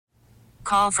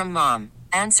call from mom.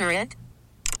 Answer it.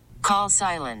 Call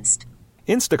silenced.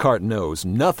 Instacart knows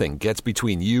nothing gets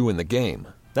between you and the game.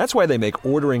 That's why they make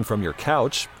ordering from your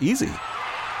couch easy.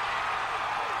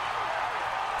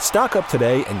 Stock up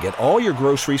today and get all your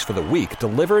groceries for the week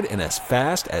delivered in as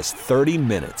fast as 30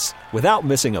 minutes without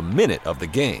missing a minute of the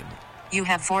game. You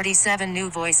have 47 new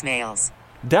voicemails.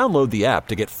 Download the app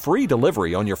to get free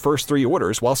delivery on your first 3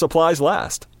 orders while supplies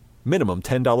last. Minimum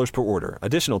 $10 per order.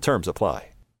 Additional terms apply.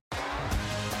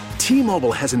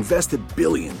 T-Mobile has invested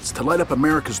billions to light up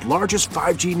America's largest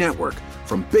 5G network,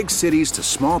 from big cities to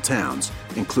small towns,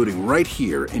 including right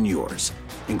here in yours.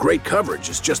 And great coverage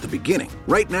is just the beginning.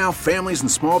 Right now, families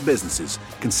and small businesses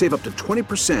can save up to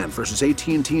 20% versus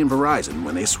AT&T and Verizon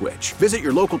when they switch. Visit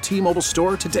your local T-Mobile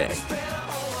store today.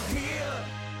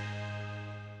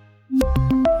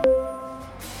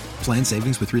 Plan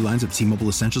savings with 3 lines of T-Mobile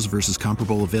Essentials versus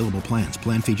comparable available plans.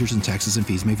 Plan features and taxes and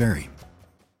fees may vary.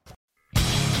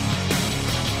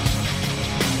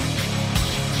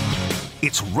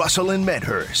 It's Russell and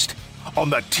Medhurst on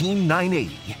the Team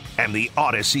 980 and the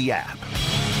Odyssey app.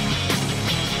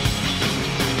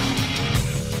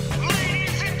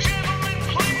 Ladies and gentlemen,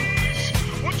 please,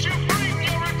 would you bring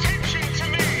your attention to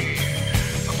me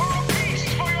for a feast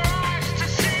for your eyes to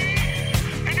see,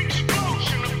 an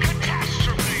explosion of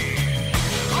catastrophe,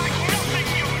 like nothing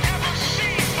you've ever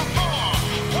seen before.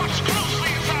 Watch closely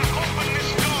as I open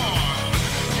this door.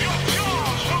 Your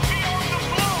jaws will be on the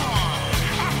floor.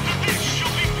 After this,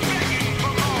 you'll be begging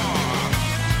for more.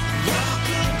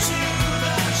 Welcome to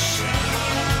the show.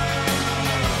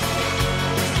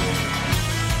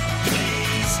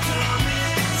 Please come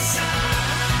inside.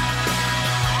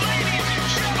 Ladies and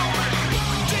gentlemen,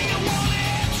 do you want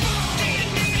it? Do you need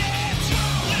it?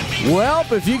 Let me Well,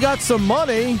 if you got some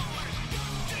money,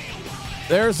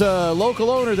 there's a local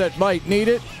owner that might need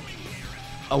it,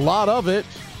 a lot of it,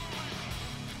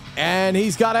 and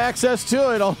he's got access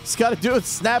to it. All he's got to do is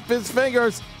snap his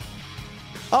fingers.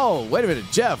 Oh, wait a minute,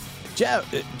 Jeff,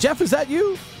 is that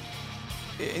you?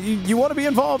 You want to be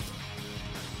involved?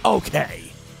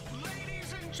 Okay.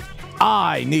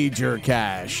 I need your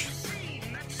cash.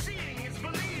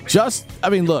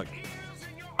 Look,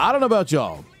 I don't know about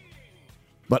y'all,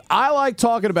 but I like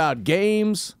talking about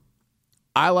games.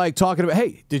 I like talking about,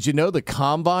 hey, did you know the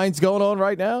combine's going on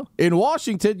right now? In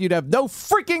Washington, you'd have no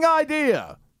freaking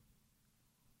idea.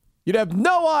 You'd have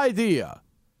no idea.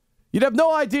 You'd have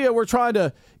no idea we're trying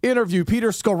to interview Peter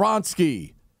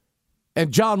Skoronski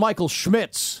and John Michael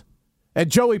Schmitz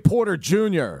and Joey Porter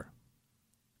Jr.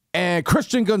 and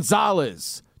Christian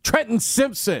Gonzalez, Trenton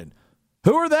Simpson.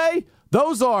 Who are they?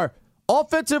 Those are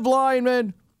offensive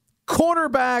linemen,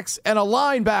 quarterbacks, and a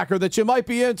linebacker that you might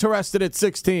be interested at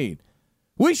 16.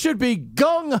 We should be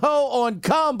gung-ho on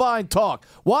combine talk,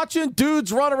 watching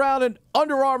dudes run around in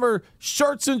Under Armour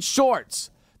shirts and shorts.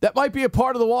 That might be a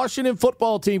part of the Washington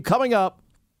football team coming up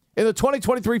in the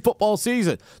 2023 football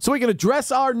season, so we can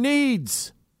address our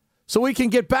needs, so we can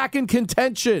get back in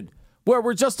contention where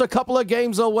we're just a couple of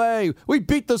games away. We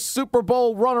beat the Super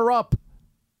Bowl runner-up.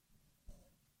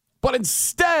 But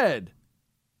instead,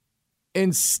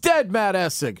 Matt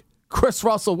Essig, Chris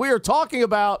Russell, we are talking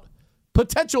about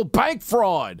potential bank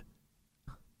fraud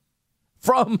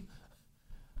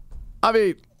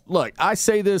look, I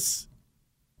say this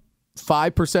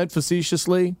 5%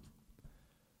 facetiously,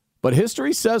 but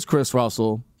history says, Chris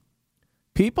Russell,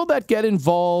 people that get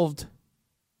involved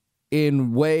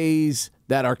in ways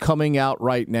that are coming out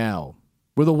right now,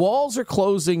 where the walls are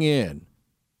closing in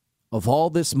of all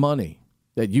this money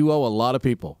that you owe a lot of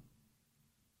people,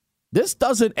 this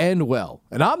doesn't end well.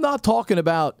 And I'm not talking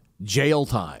about jail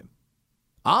time.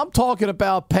 I'm talking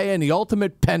about paying the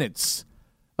ultimate penance,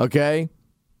 okay?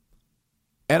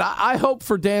 And I hope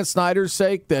for Dan Snyder's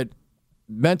sake that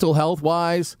mental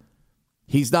health-wise,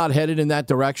 he's not headed in that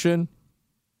direction.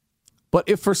 But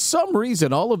if for some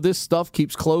reason all of this stuff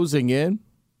keeps closing in,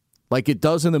 like it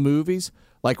does in the movies,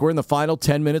 like we're in the final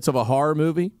 10 minutes of a horror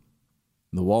movie,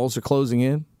 and the walls are closing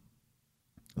in,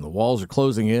 and the walls are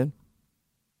closing in,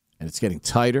 and it's getting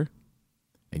tighter,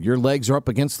 and your legs are up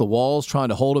against the walls trying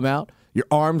to hold them out, your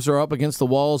arms are up against the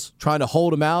walls trying to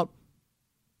hold them out,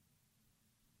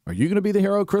 are you going to be the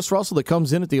hero, Chris Russell, that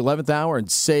comes in at the 11th hour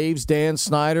and saves Dan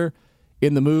Snyder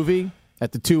in the movie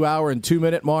at the 2-hour and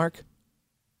 2-minute mark?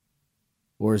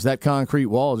 Or is that concrete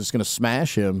wall just going to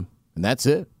smash him, and that's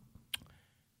it?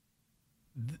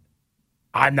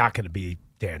 I'm not going to be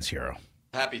Dan's hero.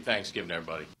 Happy Thanksgiving,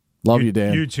 everybody. Love you,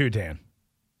 Dan. You too, Dan.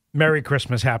 Merry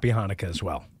Christmas, Happy Hanukkah as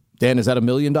well. Dan, is that $1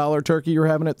 million turkey you're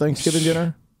having at Thanksgiving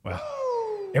dinner? Well,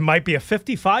 it might be a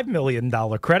 $55 million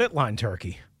credit line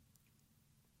turkey.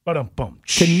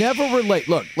 can never relate.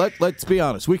 Look, let's be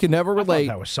honest. We can never relate.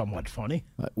 That was somewhat funny.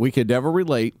 We could never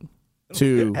relate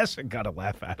to. Essen got a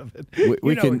laugh out of it.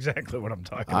 We know can, exactly what I'm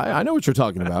talking about. I know what you're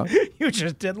talking about. You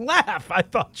just didn't laugh. I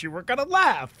thought you were going to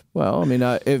laugh. Well, I mean,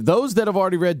 if those that have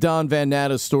already read Don Van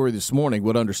Natta's story this morning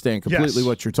would understand completely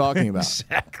what you're talking about.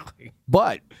 Exactly.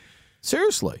 But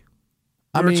seriously.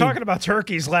 We were talking about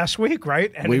turkeys last week,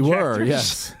 right? And we injectors. were,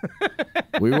 yes.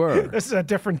 We were. This is a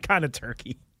different kind of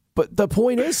turkey. But the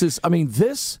point is, I mean,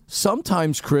 this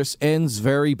sometimes, Chris, ends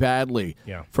very badly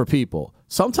for people.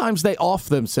 Sometimes they off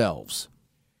themselves.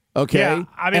 Okay? Yeah,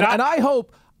 I mean, and I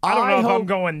hope. I don't know if I'm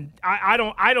going. I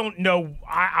don't know.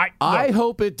 I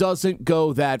hope it doesn't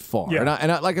go that far. Yeah.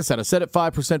 And I, like I said it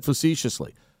 5%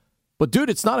 facetiously. But, dude,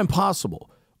 it's not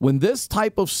impossible. When this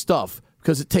type of stuff,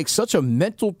 because it takes such a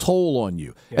mental toll on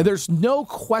you, and there's no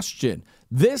question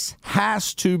this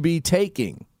has to be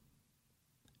taking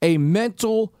a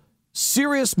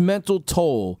serious mental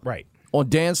toll on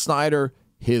Dan Snyder,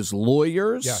 his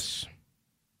lawyers,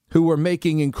 who are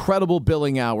making incredible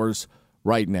billing hours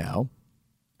right now.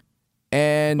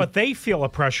 But they feel a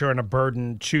pressure and a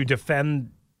burden to defend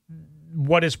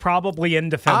what is probably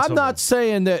indefensible. I'm not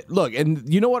saying that. Look,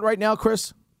 and you know what right now,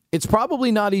 Chris? It's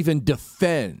probably not even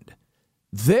defend.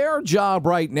 Their job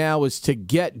right now is to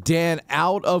get Dan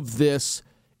out of this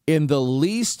in the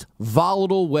least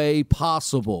volatile way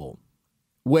possible,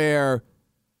 where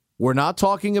we're not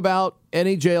talking about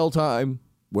any jail time,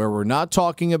 where we're not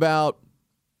talking about,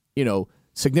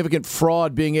 significant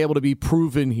fraud being able to be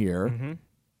proven here,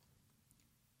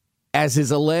 as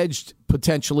is alleged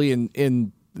potentially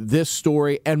in this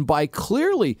story, and by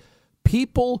clearly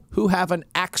people who have an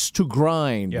axe to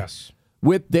grind.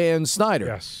 With Dan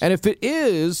Snyder. And if it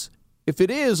is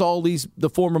all the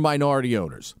former minority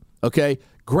owners, okay,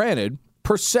 granted,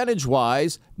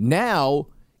 percentage-wise, now,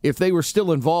 if they were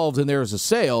still involved and there was a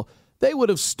sale, they would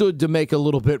have stood to make a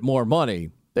little bit more money.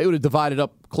 They would have divided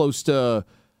up close to,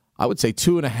 I would say,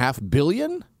 $2.5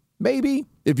 billion, maybe,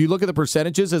 if you look at the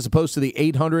percentages, as opposed to the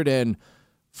 $850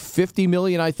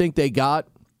 million I think they got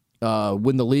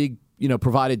when the league,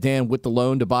 provided Dan with the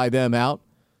loan to buy them out.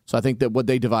 So I think that what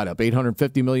they divide up,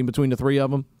 $850 million between the three of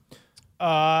them?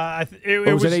 Or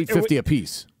was it $850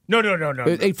 apiece? No.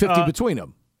 $850 between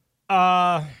them.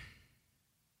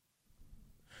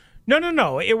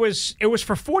 No. It was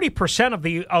for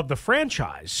 40% of the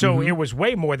franchise, so it was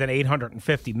way more than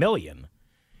 $850 million.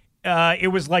 It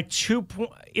was like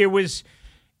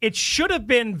it should have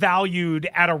been valued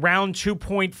at around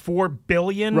 $2.4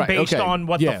 billion based on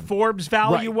what the Forbes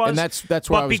value was. And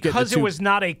that's where I was getting. But because it was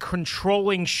not a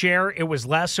controlling share, it was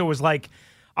less. So it was like,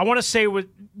 I want to say it was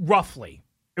roughly.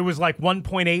 It was like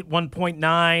 1.8,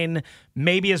 1.9,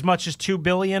 maybe as much as $2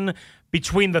 billion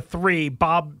between the three,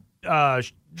 Dwight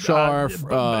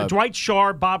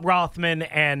Scharr, Bob Rothman,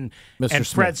 and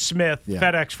Fred Smith,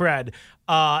 FedEx Fred.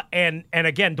 And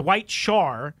again, Dwight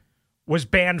Scharr was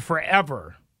banned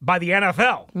forever by the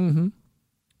NFL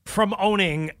from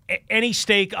owning any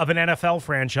stake of an NFL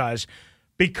franchise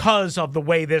because of the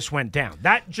way this went down.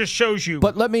 That just shows you.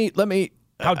 But let me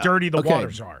how dirty the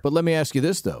waters are. But let me ask you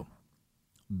this though: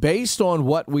 based on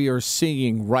what we are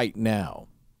seeing right now,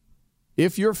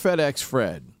 if you're FedEx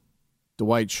Fred,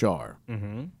 Dwight Scharr,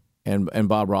 and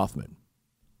Bob Rothman,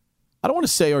 I don't want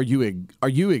to say are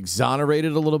you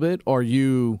exonerated a little bit? Or are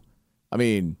you? I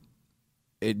mean.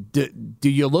 Do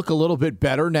you look a little bit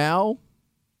better now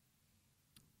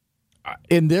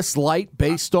in this light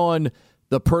based on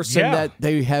the person that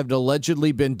they have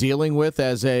allegedly been dealing with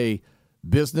as a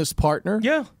business partner?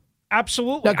 Yeah,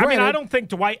 absolutely. Now, granted, I don't think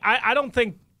Dwight. I don't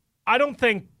think.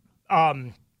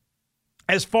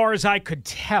 As far as I could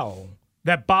tell,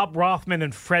 that Bob Rothman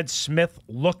and Fred Smith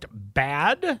looked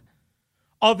bad.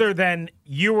 Other than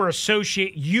you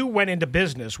went into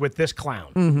business with this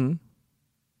clown.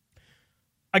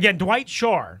 Again, Dwight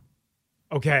Scharr,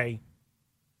 okay,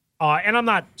 and I'm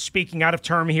not speaking out of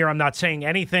term here. I'm not saying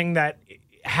anything that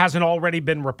hasn't already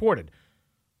been reported.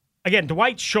 Again,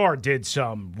 Dwight Scharr did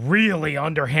some really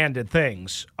underhanded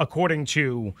things, according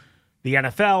to the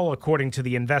NFL, according to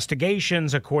the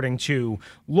investigations, according to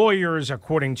lawyers,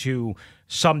 according to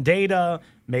some data,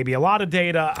 maybe a lot of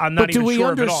data. I'm not even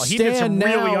sure of it all. He did some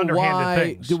really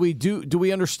underhanded things. Do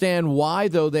we understand why,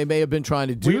 though, they may have been trying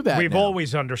to do that? We've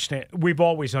always understood.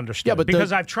 Yeah, but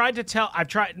because I've tried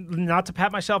not to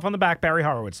pat myself on the back, Barry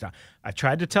Horowitz now. I've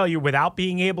tried to tell you without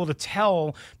being able to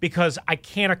tell, because I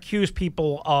can't accuse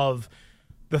people of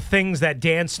the things that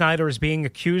Dan Snyder is being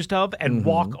accused of and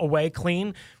walk away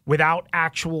clean without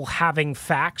actual having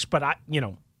facts. But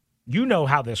you know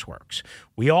how this works.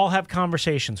 We all have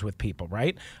conversations with people,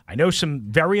 right? I know some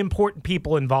very important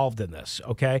people involved in this,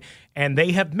 okay? And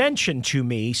they have mentioned to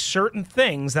me certain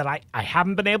things that I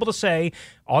haven't been able to say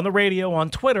on the radio, on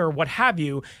Twitter, what have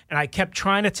you, and I kept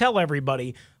trying to tell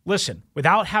everybody, listen,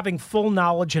 without having full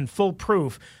knowledge and full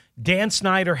proof, Dan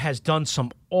Snyder has done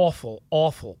some awful,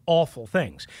 awful, awful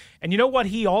things. And you know what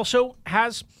he also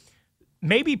has?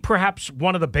 Maybe perhaps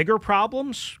one of the bigger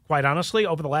problems, quite honestly,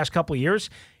 over the last couple of years,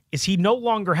 is he no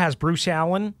longer has Bruce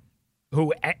Allen,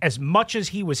 who, as much as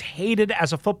he was hated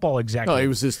as a football executive, he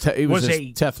was his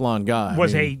Teflon guy.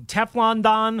 A Teflon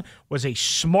Don, was a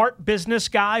smart business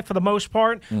guy for the most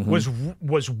part,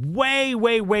 was way,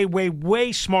 way, way, way,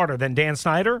 way smarter than Dan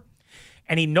Snyder,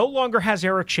 and he no longer has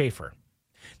Eric Schaffer.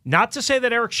 Not to say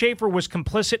that Eric Schaffer was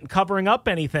complicit in covering up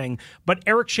anything, but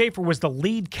Eric Schaffer was the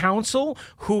lead counsel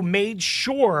who made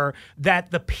sure that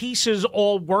the pieces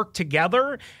all worked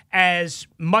together as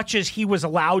much as he was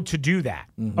allowed to do that,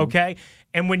 okay?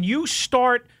 And when you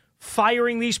start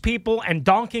firing these people and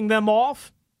donking them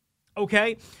off,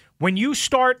 okay, when you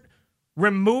start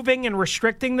removing and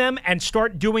restricting them and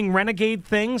start doing renegade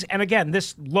things, and again,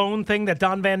 this loan thing that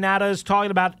Don Van Natta is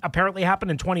talking about apparently happened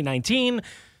in 2019.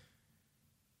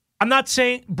 I'm not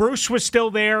saying Bruce was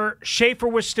still there, Schaffer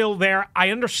was still there.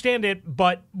 I understand it,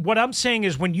 but what I'm saying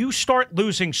is when you start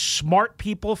losing smart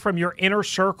people from your inner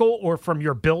circle or from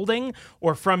your building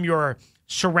or from your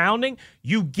surrounding,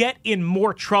 you get in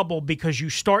more trouble because you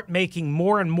start making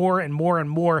more and more and more and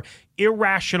more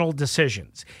irrational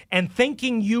decisions and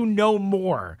thinking you know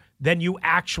more than you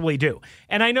actually do.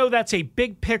 And I know that's a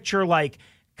big picture, like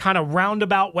kind of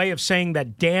roundabout way of saying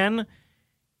that Dan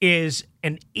is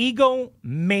an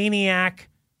egomaniac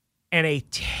and a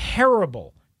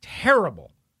terrible,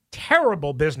 terrible,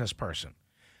 terrible business person.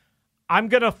 I'm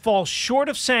going to fall short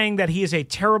of saying that he is a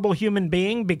terrible human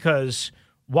being because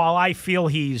while I feel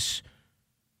he's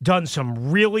done some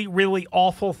really, really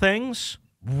awful things,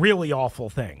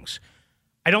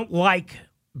 I don't like,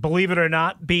 believe it or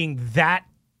not, being that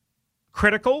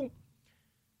critical.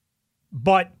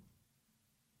 But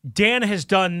Dan is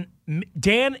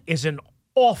an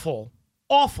awful,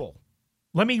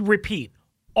 let me repeat,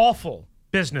 awful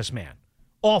businessman.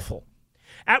 Awful.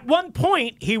 At one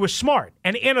point, he was smart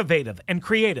and innovative and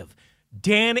creative.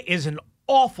 Dan is an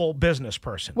awful business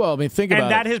person. Well, I mean, think about it.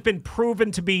 And that has been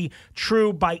proven to be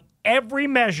true by every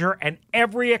measure and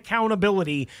every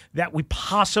accountability that we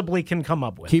possibly can come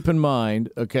up with. Keep in mind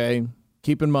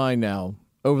now,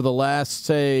 over the last,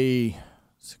 say,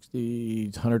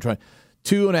 60, 120,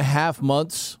 2.5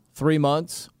 months, 3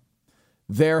 months,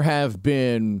 there have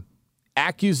been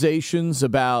accusations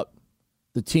about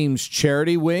the team's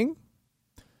charity wing.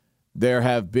 There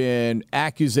have been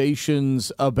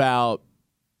accusations about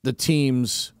the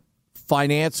team's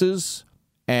finances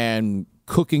and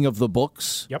cooking of the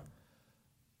books. Yep.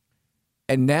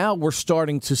 And now we're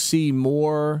starting to see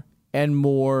more and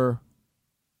more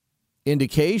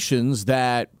indications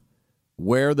that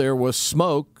where there was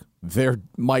smoke, there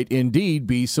might indeed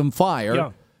be some fire.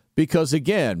 Yeah. Because,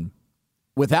 again,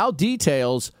 without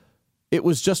details, it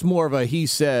was just more of a he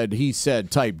said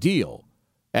type deal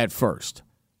at first.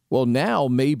 Well, now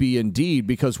maybe indeed,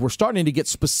 because we're starting to get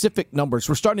specific numbers.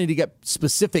 We're starting to get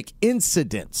specific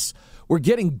incidents. We're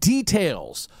getting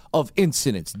details of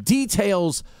incidents,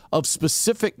 details of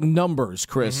specific numbers,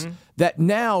 Chris, that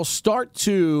now start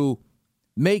to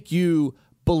make you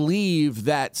believe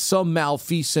that some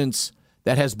malfeasance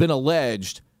that has been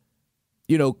alleged,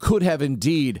 could have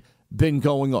indeed been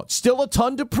going on. Still a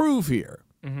ton to prove here.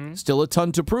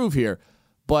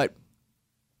 But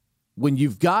when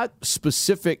you've got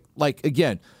specific, like,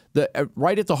 again,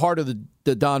 right at the heart of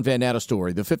the Don Van Natta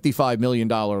story, the $55 million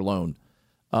loan,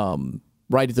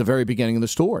 right at the very beginning of the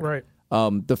story.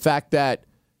 Right. The fact that,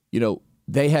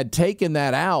 they had taken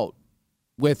that out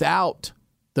without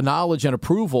the knowledge and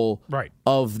approval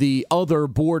of the other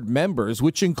board members,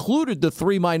 which included the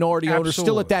 3 minority owners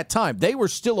still at that time. They were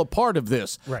still a part of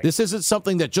this. Right. This isn't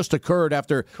something that just occurred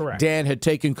after Dan had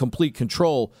taken complete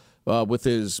control with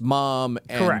his mom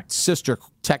and sister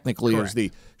technically as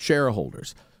the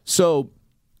shareholders. So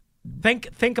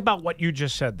think about what you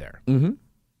just said there. Mm-hmm.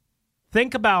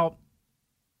 Think about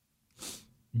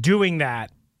doing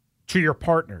that to your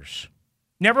partners.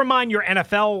 Never mind your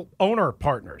NFL owner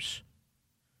partners.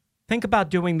 Think about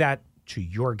doing that to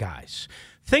your guys.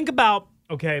 Think about,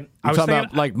 okay, I was talking thinking,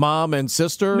 about like mom and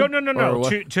sister? No.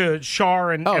 To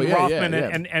Shar and Rothman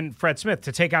yeah. And Fred Smith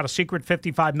to take out a secret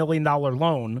 $55 million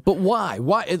loan. But why?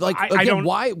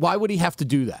 Why? Why would he have to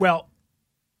do that? Well,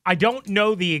 I don't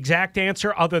know the exact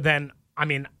answer other than,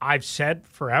 I've said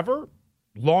forever,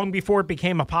 long before it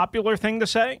became a popular thing to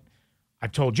say,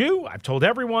 I've told you, I've told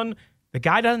everyone, the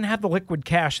guy doesn't have the liquid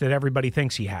cash that everybody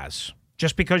thinks he has.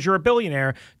 Just because you're a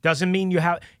billionaire doesn't mean you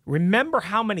have. Remember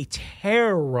how many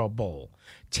terrible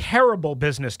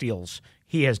business deals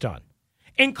he has done,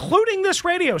 including this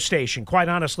radio station, quite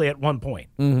honestly, at one point.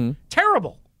 Mm-hmm.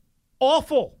 Terrible.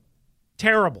 Awful.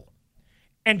 Terrible.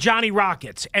 And Johnny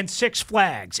Rockets and Six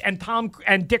Flags and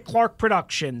Dick Clark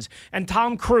Productions and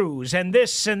Tom Cruise and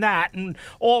this and that and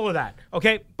all of that.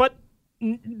 Okay? But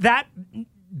that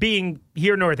being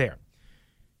here nor there.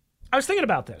 I was thinking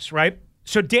about this, right?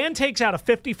 So Dan takes out a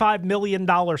 $55 million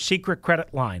secret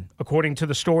credit line, according to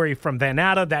the story from Van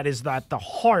Natta. That is at the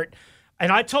heart.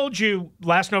 And I told you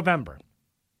last November,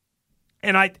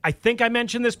 and I think I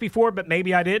mentioned this before, but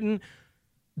maybe I didn't,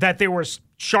 that there were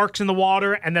sharks in the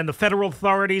water, and then the federal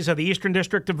authorities of the Eastern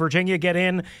District of Virginia get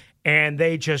in, and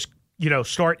they just,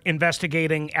 start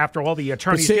investigating after all the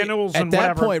attorneys generals and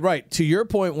whatever. At that point, right, to your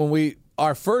point, when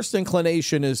our first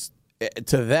inclination is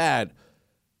to that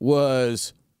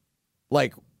was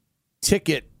like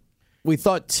ticket. We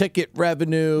thought ticket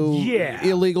revenue,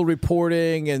 illegal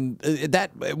reporting, and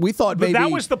that we thought maybe that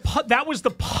was the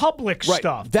public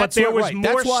stuff. That's but there was right. more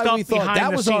That's why stuff we thought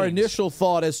that was our scenes. initial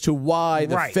thought as to why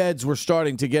the feds were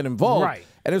starting to get involved. Right.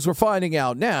 And as we're finding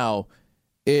out now,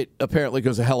 it apparently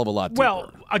goes a hell of a lot deeper.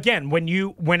 Well, again,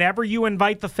 whenever you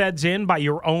invite the feds in by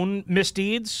your own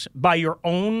misdeeds, by your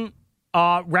own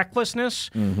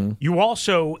recklessness, you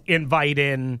also invite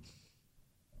in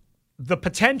the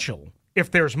potential, if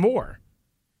there's more,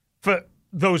 for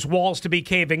those walls to be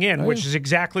caving in, which is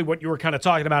exactly what you were kind of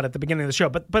talking about at the beginning of the show.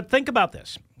 But think about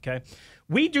this, okay?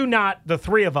 We do not, the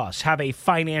three of us, have a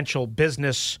financial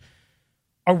business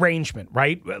arrangement,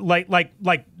 right?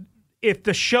 Like if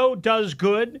the show does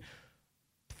good,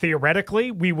 theoretically,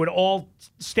 we would all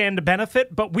stand to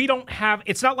benefit, but we don't have,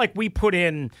 it's not like we put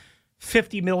in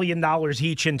 $50 million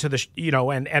each into the,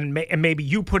 and maybe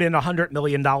you put in $100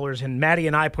 million and Maddie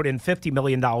and I put in $50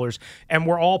 million and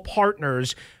we're all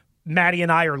partners. Maddie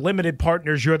and I are limited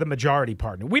partners. You're the majority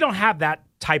partner. We don't have that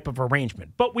type of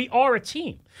arrangement, but we are a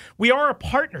team. We are a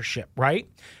partnership, right?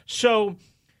 So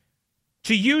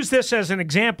to use this as an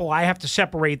example, I have to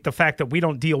separate the fact that we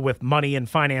don't deal with money and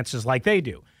finances like they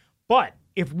do. But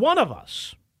if one of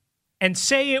us, and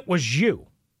say it was you,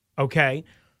 okay?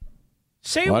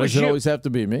 Say it Why was does it you. always have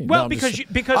to be me? Well, No, because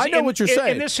I know what you're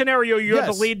saying. In this scenario, you're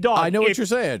the lead dog. I know what you're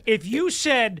saying. If you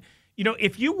said,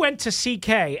 if you went to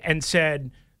CK and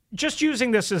said, just using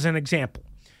this as an example,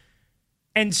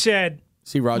 and said,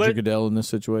 see Roger Goodell in this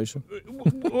situation?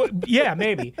 Yeah,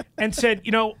 maybe. And said,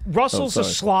 Russell's a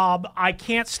slob. I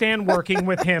can't stand working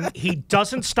with him. He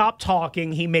doesn't stop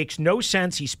talking. He makes no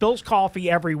sense. He spills coffee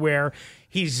everywhere.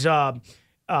 He's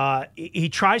he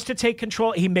tries to take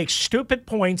control. He makes stupid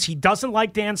points. He doesn't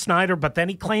like Dan Snyder, but then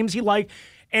he claims he liked.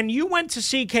 And you went to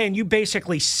CK and you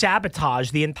basically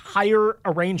sabotaged the entire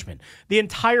arrangement, the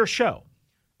entire show.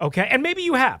 Okay? And maybe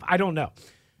you have. I don't know.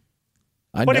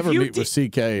 I never meet with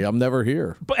CK. I'm never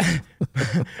here.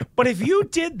 But if you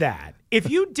did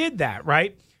that,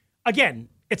 right? Again,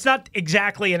 it's not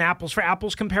exactly an apples for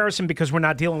apples comparison because we're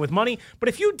not dealing with money. But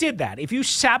if you did that, if you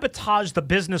sabotaged the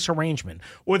business arrangement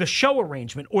or the show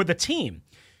arrangement or the team,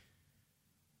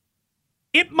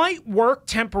 it might work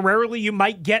temporarily. You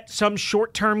might get some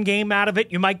short-term game out of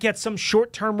it. You might get some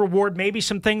short-term reward. Maybe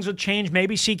some things will change.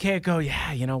 Maybe CK will go,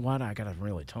 yeah, you know what? I got to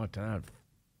really talk to that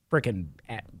freaking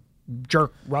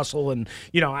jerk Russell, and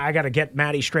I got to get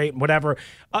Maddie straight and whatever.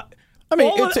 I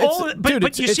mean,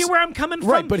 but you see where I'm coming from,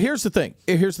 right? But here's the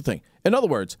thing. In other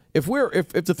words, if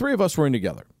the three of us were in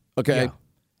together, okay,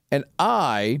 and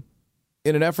I,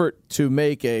 in an effort to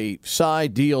make a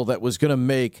side deal that was going to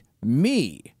make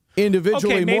me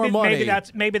individually more money,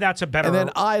 maybe that's a better. And then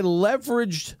I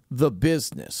leveraged the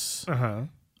business,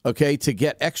 okay, to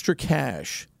get extra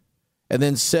cash, and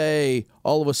then say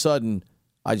all of a sudden,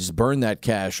 I just burn that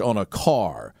cash on a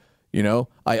car.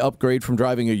 I upgrade from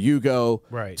driving a Yugo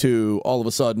to all of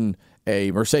a sudden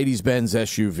a Mercedes-Benz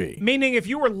SUV. Meaning if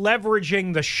you were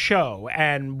leveraging the show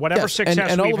and whatever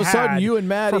success and all of a sudden you and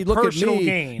Maddie look at me.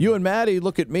 Gain. You and Maddie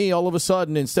look at me all of a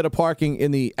sudden, instead of parking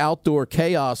in the outdoor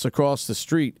chaos across the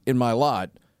street in my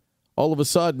lot, all of a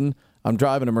sudden I'm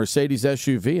driving a Mercedes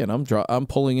SUV and I'm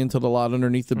pulling into the lot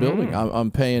underneath the building. I'm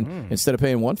paying instead of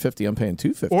paying $150, I'm paying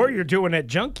 $250. Or you're doing it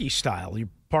junkie style. You're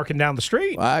parking down the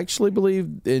street. I actually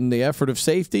believe in the effort of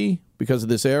safety because of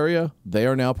this area. They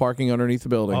are now parking underneath the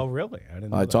building. Oh, really? I didn't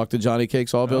know I talked to Johnny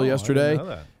Cakes Allville yesterday. I didn't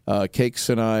know that. Cakes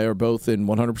and I are both in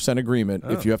 100% agreement.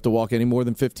 If you have to walk any more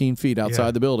than 15 feet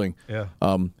outside the building,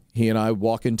 he and I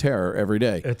walk in terror every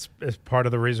day. It's part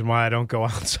of the reason why I don't go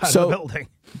outside the building.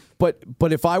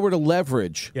 But if I were to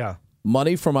leverage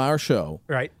money from our show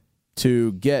Right.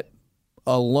 to get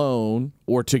a loan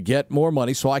or to get more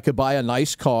money so I could buy a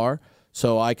nice car,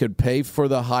 so I could pay for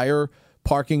the higher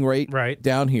parking rate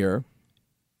down here,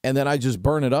 and then I just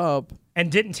burn it up. And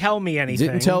didn't tell me anything.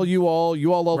 Didn't tell you all.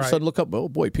 You all of a sudden look up, oh,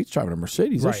 boy, Pete's driving a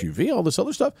Mercedes SUV, all this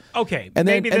other stuff. Okay, and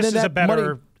maybe this is a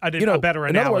better money,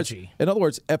 analogy. In other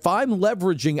words, if I'm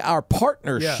leveraging our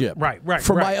partnership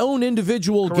for my own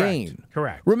individual gain.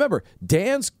 Correct. Remember,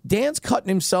 Dan's cutting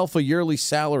himself a yearly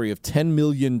salary of $10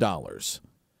 million.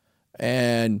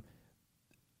 And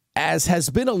as has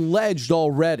been alleged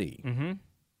already,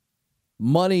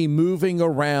 money moving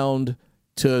around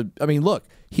to, I mean, look,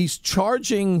 he's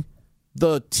charging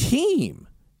the team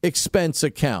expense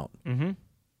account. And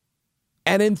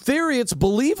in theory, it's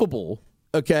believable,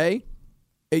 okay?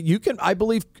 You can, I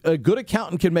believe a good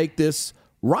accountant can make this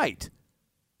right.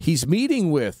 He's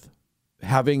meeting with,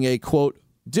 having a, quote,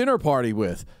 dinner party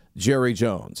with Jerry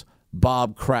Jones,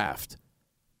 Bob Kraft,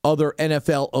 other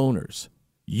NFL owners.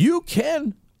 You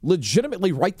can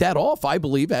legitimately write that off, I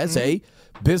believe, as a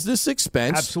business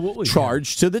expense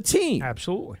charged to the team.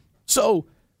 Absolutely. So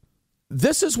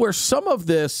this is where some of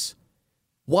this,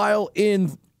 while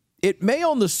it may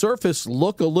on the surface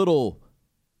look a little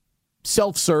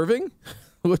self-serving,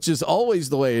 which is always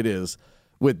the way it is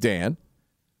with Dan,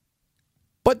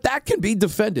 but that can be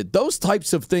defended. Those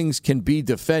types of things can be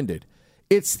defended.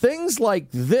 It's things like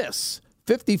this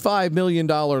 $55 million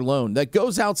loan that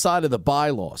goes outside of the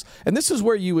bylaws. And this is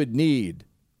where you would need,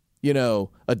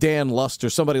 a Dan Lust or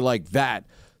somebody like that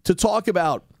to talk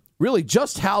about really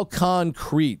just how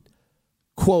concrete,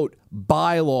 quote,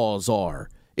 bylaws are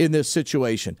in this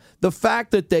situation. The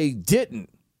fact that they didn't,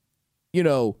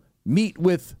 meet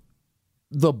with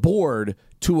the board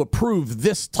to approve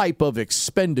this type of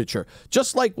expenditure.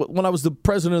 Just like when I was the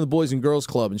president of the Boys and Girls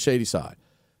Club in Shadyside,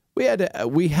 we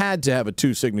had to have a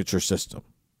 2-signature system.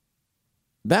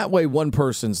 That way one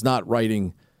person's not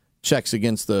writing checks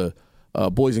against the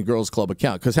Boys and Girls Club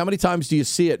account. Because how many times do you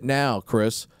see it now,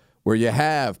 Chris, where you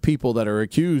have people that are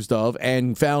accused of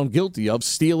and found guilty of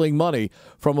stealing money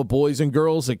from a Boys and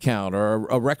Girls account or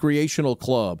a recreational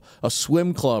club, a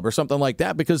swim club or something like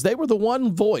that, because they were the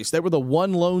one voice, they were the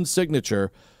one lone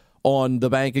signature on the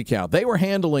bank account. They were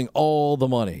handling all the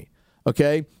money,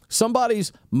 okay?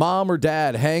 Somebody's mom or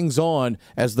dad hangs on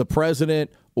as the president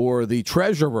or the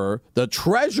treasurer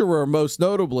most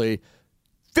notably,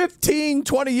 15,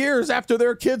 20 years after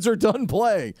their kids are done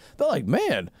playing. They're like,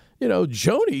 man,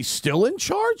 Joni's still in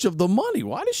charge of the money.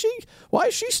 Why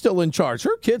is she still in charge?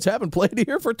 Her kids haven't played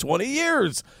here for 20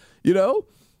 years,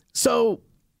 So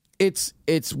it's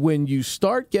when you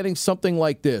start getting something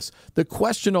like this, the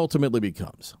question ultimately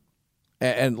becomes,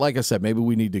 and like I said, maybe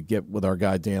we need to get with our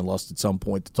guy Dan Lust at some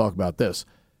point to talk about this,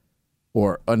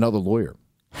 or another lawyer.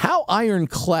 How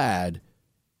ironclad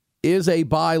is a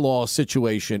bylaw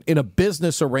situation in a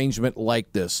business arrangement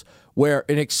like this, where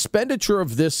an expenditure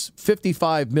of this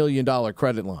 $55 million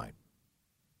credit line,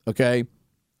 okay,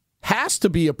 has to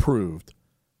be approved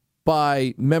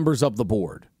by members of the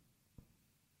board?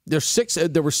 There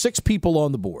were 6 people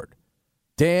on the board.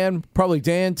 Dan,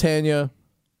 Tanya,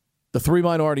 the 3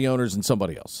 minority owners, and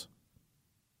somebody else.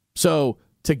 So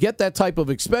to get that type of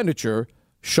expenditure,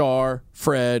 Shar,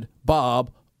 Fred,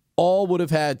 Bob, all would have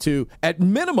had to, at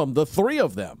minimum, the 3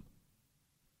 of them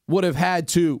would have had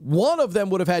to, one of them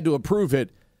would have had to approve it,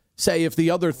 say if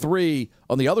the other 3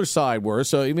 on the other side were.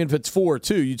 So even if it's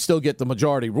 4-2, you'd still get the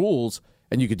majority rules,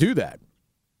 and you could do that.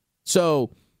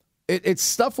 So it's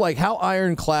stuff like how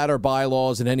ironclad are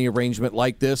bylaws in any arrangement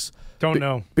like this? Don't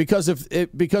know. Because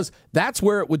because that's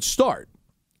where it would start.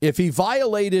 If he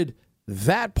violated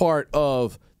that part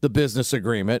of the business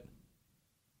agreement,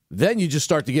 then you just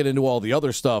start to get into all the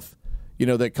other stuff,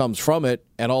 that comes from it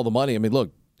and all the money. I mean,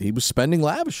 look, he was spending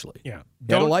lavishly. Yeah.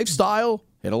 He had a lifestyle.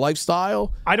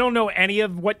 I don't know any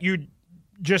of what you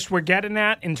just were getting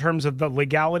at in terms of the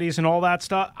legalities and all that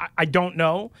stuff. I don't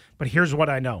know, but here's what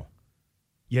I know.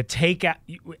 You take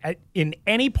in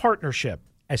any partnership,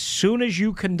 as soon as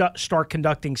you start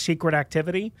conducting secret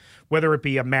activity, whether it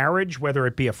be a marriage, whether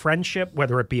it be a friendship,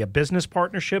 whether it be a business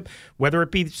partnership, whether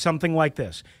it be something like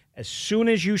this, as soon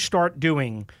as you start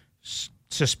doing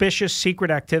suspicious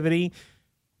secret activity,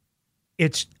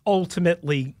 it's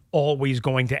ultimately always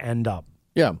going to end up.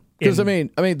 Yeah, because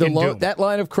that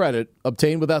line of credit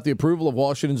obtained without the approval of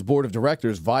Washington's board of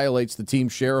directors violates the team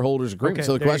shareholders agreement. Okay,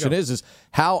 so the question is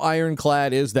how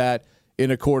ironclad is that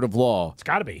in a court of law? It's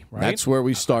got to be, right? That's where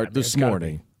we start this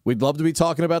morning. We'd love to be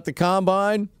talking about the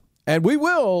combine, and we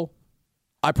will.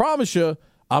 I promise you,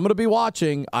 I'm going to be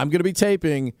watching. I'm going to be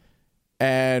taping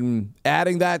and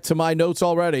adding that to my notes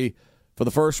already for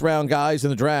the first round guys in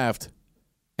the draft,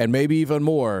 and maybe even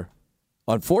more.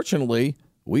 Unfortunately,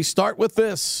 we start with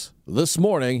this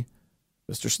morning.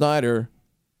 Mr. Snyder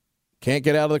can't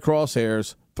get out of the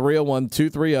crosshairs.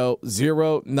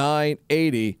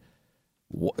 301-230-0980.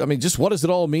 I mean, just what does it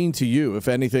all mean to you, if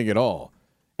anything at all?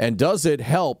 And does it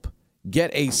help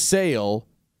get a sale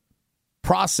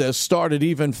process started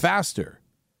even faster?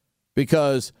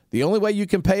 Because the only way you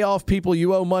can pay off people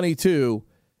you owe money to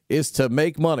is to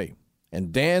make money.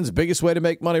 And Dan's biggest way to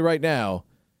make money right now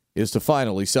is to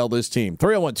finally sell this team.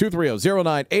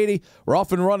 301-230-0980. We're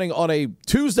off and running on a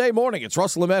Tuesday morning. It's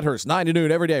Russell and Medhurst, 9 to noon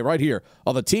every day right here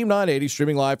on the Team 980,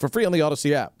 streaming live for free on the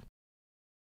Odyssey app.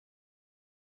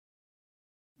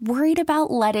 Worried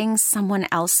about letting someone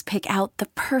else pick out the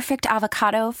perfect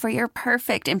avocado for your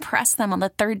perfect impress them on the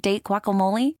third date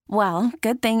guacamole? Well,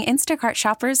 good thing Instacart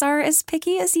shoppers are as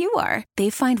picky as you are.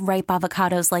 They find ripe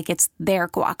avocados like it's their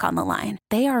guac on the line.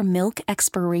 They are milk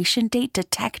expiration date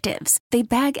detectives. They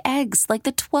bag eggs like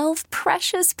the 12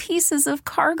 precious pieces of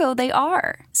cargo they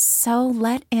are. So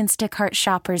let Instacart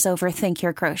shoppers overthink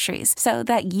your groceries so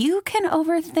that you can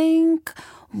overthink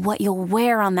what you'll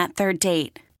wear on that third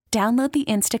date. Download the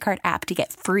Instacart app to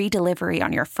get free delivery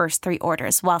on your first 3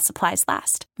 orders while supplies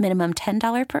last. Minimum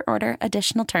 $10 per order.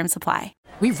 Additional terms apply.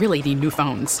 We really need new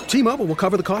phones. T-Mobile will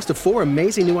cover the cost of 4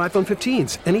 amazing new iPhone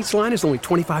 15s, and each line is only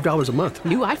 $25 a month.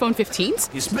 New iPhone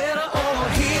 15s? It's better over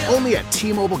here. Only at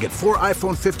T-Mobile, get 4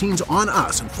 iPhone 15s on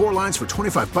us and 4 lines for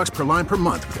 $25 per line per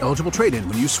month with eligible trade-in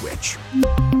when you switch.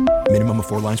 Minimum of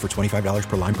 4 lines for $25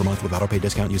 per line per month with autopay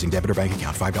discount using debit or bank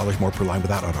account. $5 more per line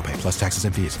without autopay, plus taxes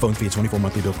and fees. Phone fee at 24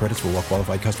 monthly bill credits for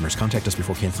well-qualified customers. Contact us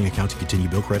before canceling account to continue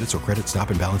bill credits or credit stop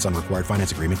and balance on required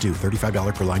finance agreement due.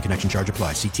 $35 per line connection charge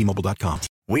applies. See T-Mobile.com.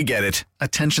 We get it.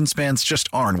 Attention spans just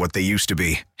aren't what they used to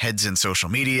be. Heads in social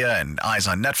media and eyes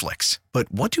on Netflix.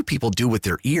 But what do people do with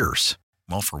their ears?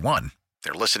 Well, for one,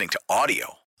 they're listening to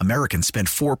audio. Americans spend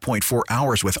 4.4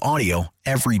 hours with audio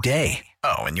every day.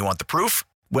 Oh, and you want the proof?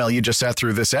 Well, you just sat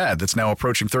through this ad that's now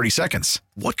approaching 30 seconds.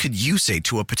 What could you say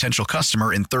to a potential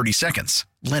customer in 30 seconds?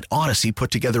 Let Odyssey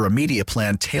put together a media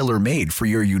plan tailor-made for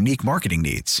your unique marketing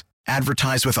needs.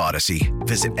 Advertise with Odyssey.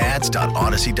 Visit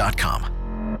ads.odyssey.com.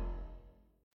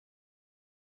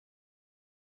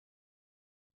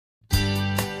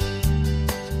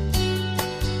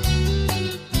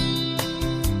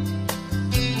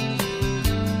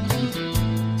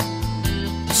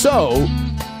 So,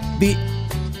 the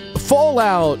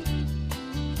fallout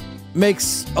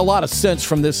makes a lot of sense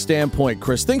from this standpoint,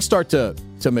 Chris. Things start to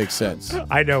make sense.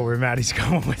 I know where Matty's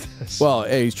going with this. Well,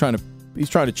 hey, he's trying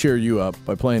to cheer you up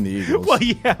by playing the Eagles. Well,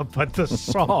 yeah, but the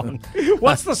song.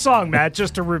 What's the song, Matt?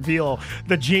 Just to reveal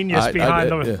the genius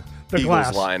behind the glass.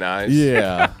 Eagles line eyes.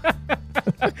 Yeah.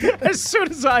 As soon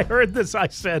as I heard this, I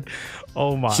said,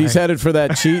 "Oh my!" She's headed for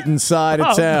that cheating side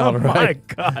of town, right?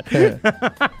 Oh my God!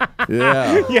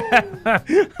 Yeah. Yeah.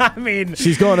 I mean,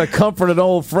 she's going to comfort an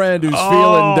old friend who's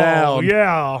feeling down.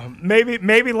 Yeah,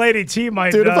 maybe Lady T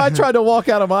might. Dude, if I tried to walk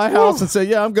out of my house and say,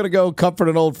 "Yeah, I'm going to go comfort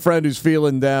an old friend who's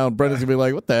feeling down," Brendan's going to be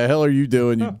like, "What the hell are you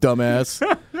doing, you dumbass?"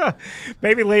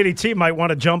 Maybe Lady T might want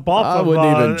to jump off. I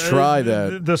wouldn't even try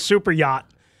that. The super yacht.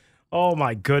 Oh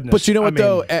my goodness! But you know what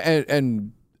though,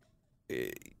 and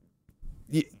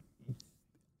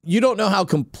you don't know how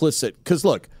complicit. Because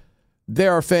look,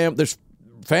 there's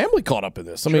family caught up in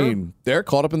this. I mean, they're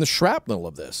caught up in the shrapnel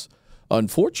of this.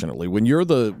 Unfortunately,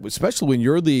 especially when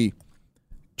you're the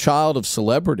child of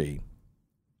celebrity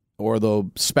or the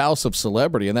spouse of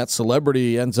celebrity, and that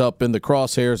celebrity ends up in the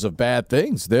crosshairs of bad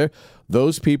things,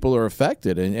 those people are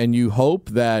affected, and you hope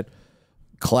that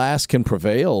class can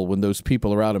prevail when those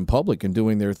people are out in public and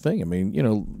doing their thing. I mean, you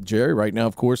know, Jerry right now,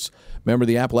 of course, member of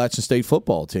the Appalachian State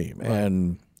football team,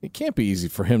 and it can't be easy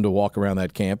for him to walk around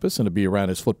that campus and to be around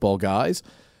his football guys.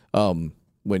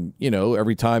 When, you know,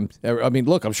 every time, I mean,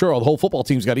 look, I'm sure the whole football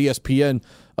team's got ESPN,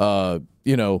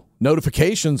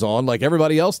 notifications on like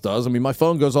everybody else does. I mean, my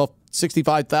phone goes off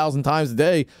 65,000 times a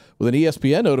day with an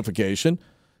ESPN notification.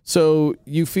 So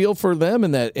you feel for them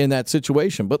in that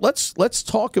situation. But let's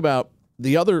talk about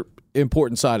the other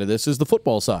important side of this is the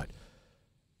football side.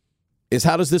 Is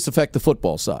how does this affect the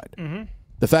football side? Mm-hmm.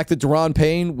 The fact that Deron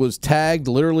Payne was tagged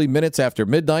literally minutes after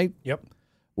midnight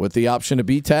with the option to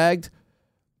be tagged,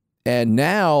 and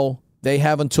now they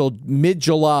have until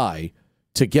mid-July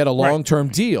to get a long-term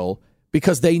deal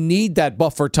because they need that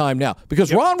buffer time now.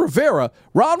 Because Ron Rivera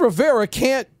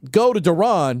can't go to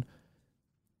Deron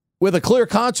with a clear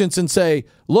conscience and say,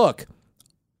 look,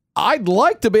 I'd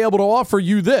like to be able to offer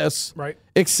you this,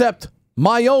 except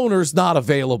my owner's not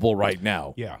available right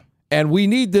now. Yeah. And we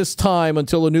need this time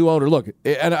until a new owner. Look,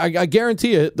 and I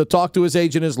guarantee you the talk to his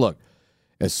agent is, look,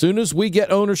 As soon as we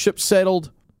get ownership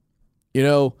settled,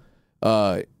 we'll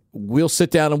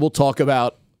sit down and we'll talk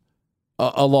about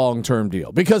a long-term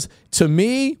deal. Because to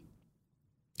me,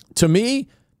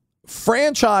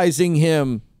 franchising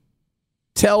him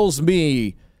tells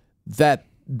me that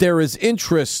there is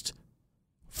interest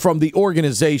from the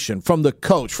organization, from the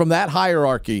coach, from that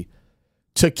hierarchy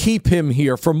to keep him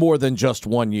here for more than just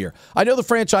 1 year. I know the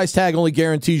franchise tag only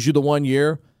guarantees you the 1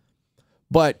 year,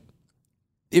 but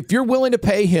if you're willing to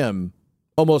pay him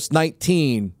almost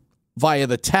 19 via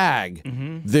the tag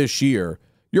this year,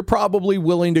 you're probably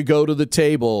willing to go to the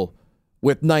table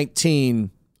with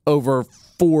 19 over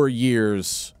 4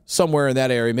 years, somewhere in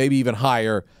that area, maybe even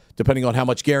higher, depending on how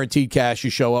much guaranteed cash you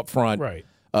show up front. Right.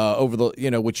 Over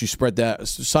the, which you spread that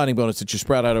signing bonus that you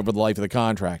spread out over the life of the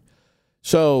contract.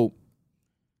 So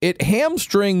it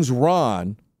hamstrings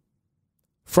Ron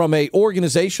from a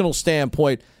organizational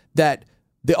standpoint that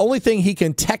the only thing he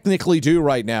can technically do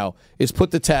right now is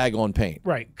put the tag on Payne.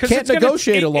 Right. Can't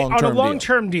negotiate a long-term deal. On a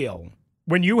long-term deal,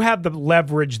 when you have the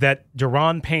leverage that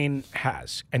Daron Payne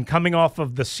has, and coming off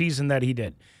of the season that he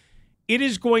did, it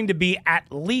is going to be at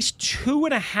least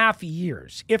 2.5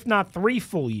 years, if not 3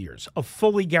 full years, of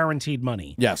fully guaranteed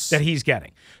money that he's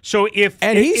getting. So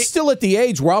he's still at the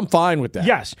age where I'm fine with that.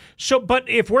 Yes. So, but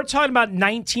if we're talking about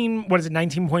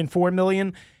 19.4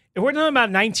 million, if we're talking about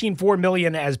 $19.4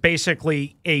 million as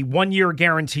basically a 1-year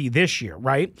guarantee this year,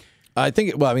 right? I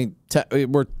think.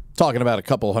 We're talking about a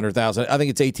couple $100,000. I think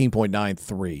it's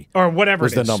 18.93 or whatever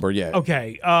was it is. The number. Yeah.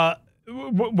 Okay.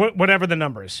 Whatever the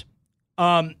number is.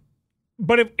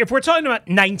 But if we're talking about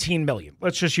 $19 million,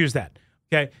 let's just use that,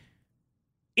 okay?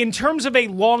 In terms of a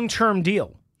long-term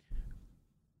deal,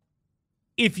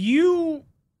 if you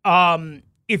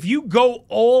go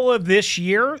all of this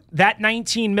year, that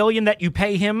 $19 million that you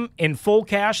pay him in full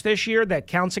cash this year that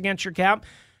counts against your cap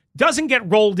doesn't get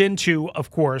rolled into,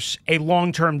 of course, a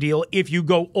long-term deal if you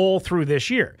go all through this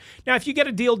year. Now, if you get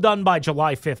a deal done by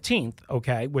July 15th,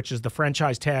 okay, which is the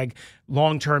franchise tag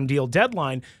long-term deal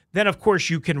deadline, then, of course,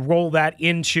 you can roll that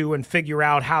into and figure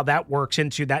out how that works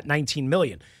into that $19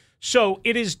 million. So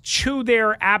it is to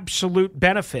their absolute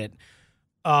benefit,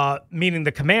 meaning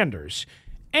the Commanders,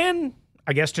 and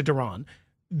I guess to Daron,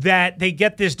 that they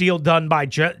get this deal done by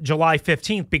July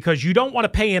 15th, because you don't want to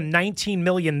pay him $19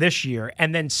 million this year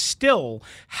and then still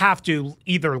have to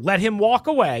either let him walk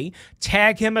away,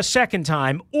 tag him a second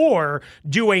time, or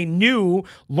do a new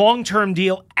long-term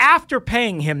deal after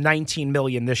paying him $19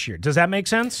 million this year. Does that make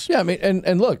sense? Yeah, I mean,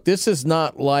 and look, this is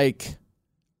not like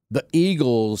the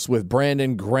Eagles with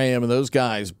Brandon Graham and those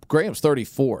guys. Graham's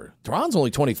 34. Daron's only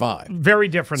 25. Very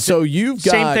different. So you've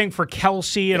got same thing for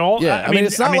Kelsey and all. Yeah, I mean,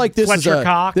 it's not like this Fletcher is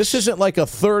Cox. This isn't like a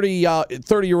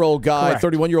 30-year-old guy,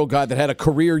 31-year-old guy that had a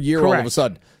career year all of a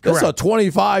sudden. This is a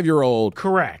 25-year-old.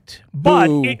 Correct.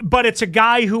 But it's a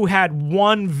guy who had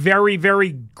one very,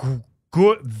 very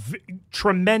good,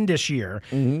 tremendous year,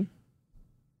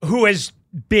 who has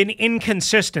been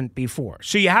inconsistent before.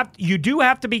 So you do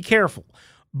have to be careful.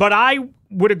 But I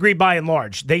would agree by and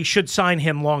large, they should sign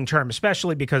him long-term,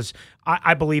 especially because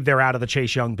I believe they're out of the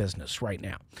Chase Young business right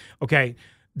now. Okay.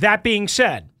 That being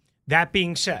said,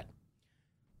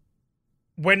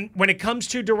 when it comes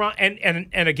to Daron,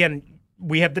 and again,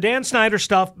 we have the Dan Snyder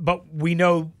stuff, but we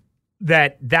know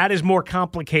that is more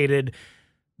complicated.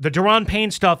 The Daron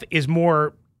Payne stuff is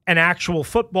more an actual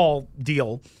football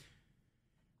deal.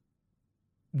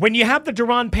 When you have the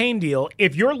Daron Payne deal,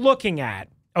 if you're looking at,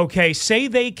 okay, say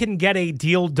they can get a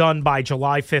deal done by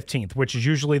July 15th, which is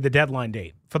usually the deadline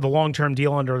date for the long-term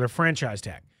deal under their franchise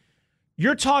tag.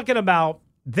 You're talking about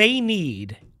they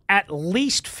need at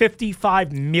least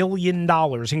 $55 million,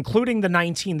 including the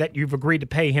 19 that you've agreed to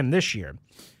pay him this year.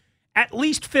 At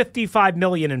least $55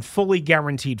 million in fully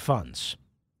guaranteed funds.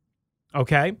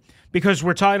 Okay? Because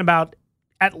we're talking about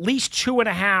at least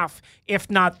 2.5,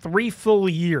 if not 3 full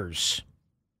years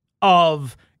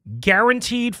of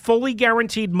fully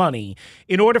guaranteed money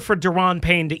in order for Daron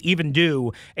Payne to even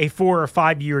do a 4 or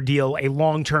 5 year deal, a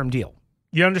long-term deal.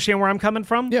 You understand where I'm coming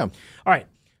from? Yeah. All right.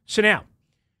 So now,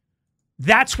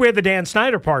 that's where the Dan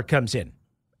Snyder part comes in.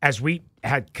 As we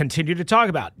had continued to talk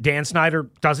about, Dan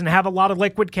Snyder doesn't have a lot of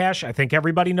liquid cash. I think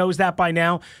everybody knows that by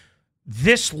now.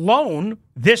 This loan,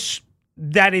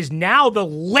 that is now the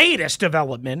latest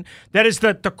development, that is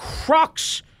the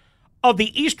crux of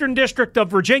the Eastern District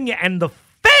of Virginia, and the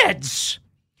Feds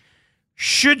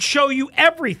should show you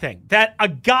everything that a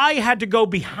guy had to go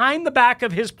behind the back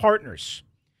of his partners,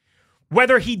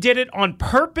 whether he did it on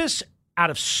purpose,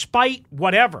 out of spite,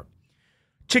 whatever,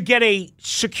 to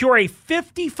secure a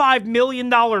 $55 million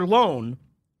loan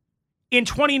in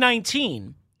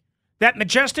 2019 that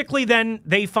majestically then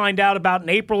they find out about in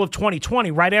April of 2020,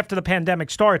 right after the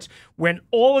pandemic starts, when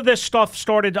all of this stuff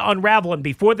started to unravel, and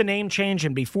before the name change,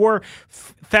 and before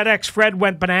FedEx Fred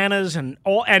went bananas,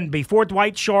 and before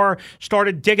Dwight Schrute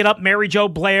started digging up Mary Jo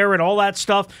Blair and all that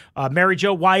stuff, Mary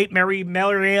Jo White, Mary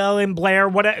Ellen Blair,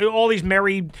 all these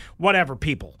Mary whatever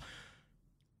people.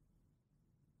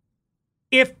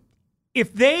 If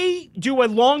they do a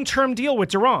long-term deal with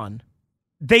Duran,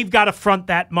 they've got to front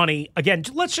that money again.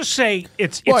 Let's just say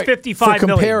it's Right. $55 For million.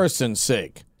 comparison's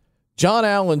sake, John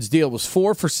Allen's deal was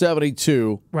 4 for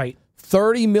 $72. Right.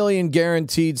 $30 million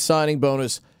guaranteed signing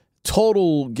bonus.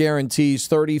 Total guarantees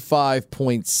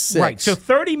 $35.6. Right. So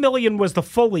 $30 million was the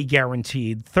fully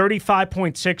guaranteed.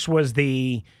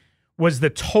 $35.6 was the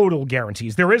total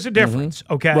guarantees. There is a difference.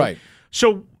 Okay. Right.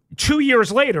 So 2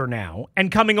 years later now,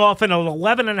 and coming off an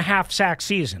 11.5 sack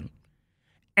season.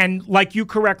 And like you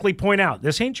correctly point out,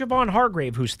 this ain't Javon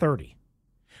Hargrave, who's 30.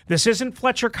 This isn't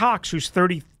Fletcher Cox, who's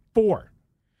 34.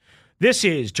 This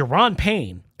is Daron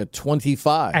Payne. At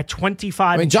 25. At 25.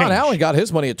 I mean, and John change. Allen got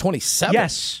his money at 27.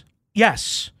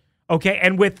 Yes. Okay,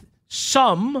 and with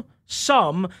some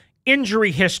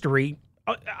injury history,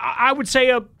 I would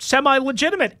say a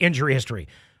semi-legitimate injury history.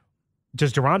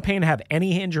 Does Daron Payne have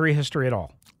any injury history at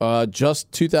all?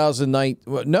 Just 2009.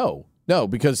 No,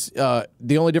 because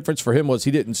the only difference for him was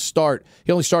he didn't start.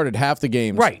 He only started half the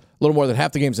games. Right. A little more than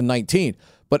half the games in 19.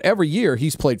 But every year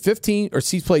he's played 16,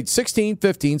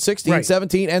 15, 16, Right.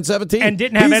 17, and 17. And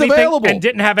didn't have he's anything. available. And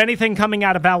didn't have anything coming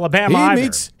out of Alabama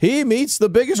either. He meets the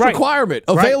biggest Right. requirement,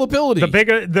 Right. availability.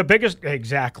 The biggest,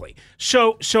 exactly.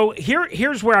 So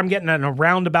here's where I'm getting in a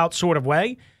roundabout sort of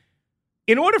way.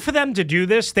 In order for them to do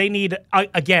this, they need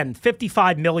again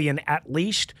 $55 million at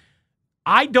least.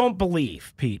 I don't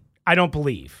believe, Pete. I don't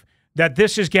believe that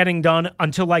this is getting done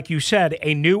until, like you said,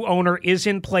 a new owner is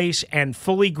in place and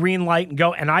fully green light and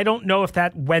go. And I don't know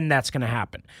when that's going to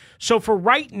happen. So for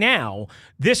right now,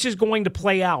 this is going to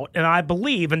play out. And I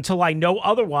believe until I know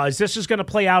otherwise, this is going to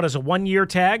play out as a 1-year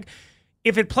tag.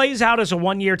 If it plays out as a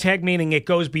 1-year tag, meaning it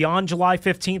goes beyond July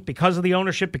 15th because of the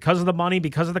ownership, because of the money,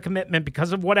 because of the commitment,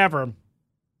 because of whatever,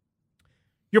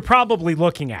 you're probably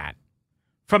looking at,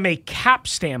 from a cap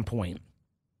standpoint,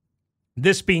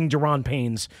 this being Daron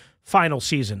Payne's final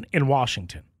season in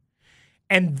Washington.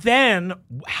 And then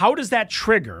how does that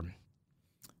trigger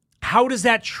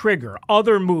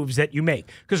other moves that you make?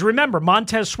 Because remember,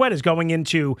 Montez Sweat is going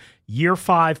into year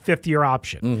 5, fifth-year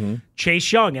option. Mm-hmm.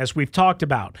 Chase Young, as we've talked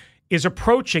about, is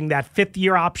approaching that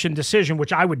fifth-year option decision,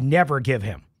 which I would never give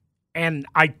him. And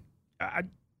I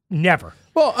never.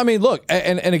 Well, I mean, look,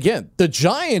 and again, the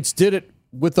Giants did it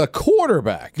with a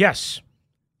quarterback. Yes.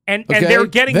 And Okay? they're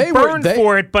getting burned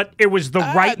for it, but it was the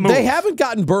right move. They haven't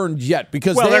gotten burned yet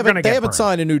because they haven't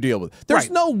signed a new deal with. There's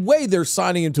no way they're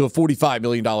signing him to a $45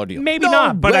 million deal. Maybe No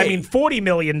not, but I way. mean, $40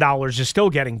 million is still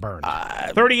getting burned.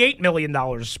 $38 million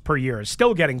per year is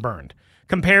still getting burned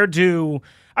compared to,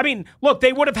 I mean, look,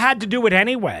 they would have had to do it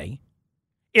anyway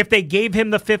if they gave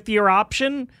him the fifth-year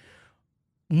option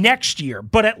next year,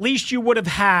 but at least you would have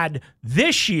had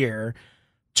this year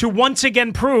to once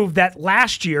again prove that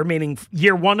last year, meaning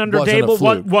year one under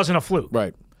Dable, wasn't a fluke.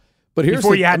 Right. But here's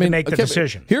before you had to make the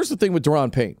decision. Here's the thing with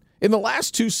Daron Payne. In the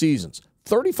last 2 seasons,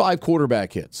 35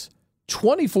 quarterback hits,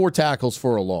 24 tackles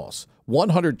for a loss,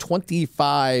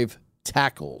 125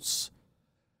 tackles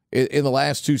in the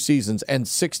last 2 seasons, and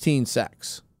 16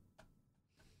 sacks.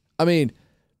 I mean,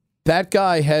 that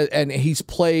guy he's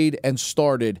played and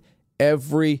started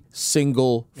every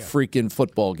single freaking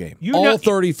football game. All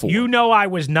 34. You know I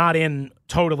was not in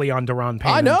totally on Daron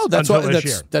Payne. I know. That's until what this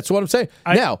year. That's what I'm saying.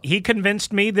 Now, he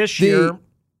convinced me this year.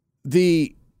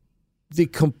 The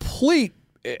complete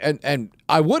and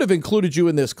I would have included you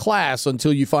in this class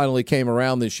until you finally came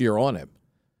around this year on him.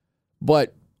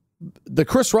 But the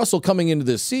Chris Russell coming into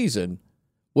this season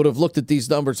would have looked at these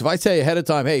numbers. If I tell you ahead of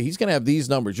time, hey, he's going to have these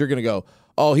numbers, you're going to go,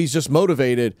 oh, he's just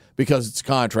motivated because it's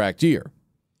contract year.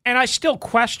 And I still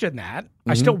question that.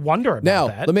 I still wonder about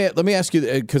that. Now, let me ask you,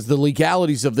 because the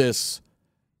legalities of this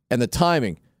and the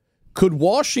timing, could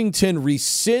Washington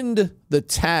rescind the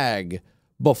tag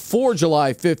before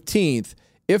July 15th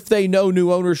if they know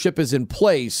new ownership is in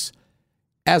place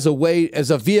as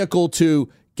a vehicle to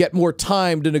get more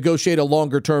time to negotiate a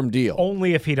longer-term deal?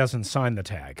 Only if he doesn't sign the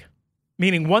tag.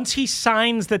 Meaning once he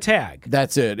signs the tag.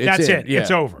 That's it. That's it. Yeah.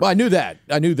 It's over. Well, I knew that.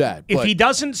 If he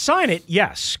doesn't sign it,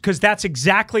 yes, because that's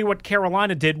exactly what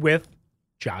Carolina did with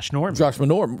Josh Norman. Josh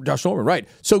Norman, right.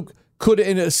 So could,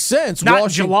 in a sense, not in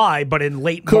July, but in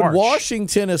late March. Could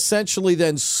Washington essentially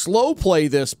then slow play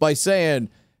this by saying,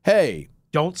 hey,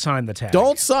 don't sign the tag.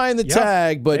 Don't sign the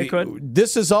tag, but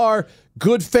this is our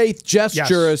good faith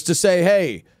gesture as to say,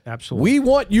 hey, absolutely, we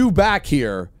want you back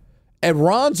here. And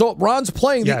Ron's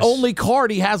playing the Yes. only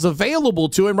card he has available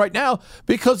to him right now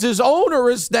because his owner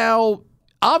is now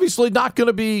obviously not going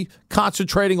to be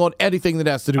concentrating on anything that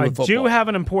has to do with football. I do have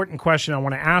an important question I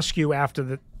want to ask you after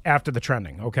the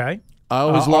trending, okay? I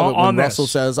always love it when this. Russell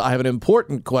says, I have an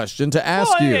important question to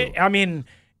ask you. I mean,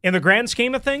 in the grand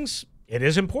scheme of things, it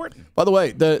is important. By the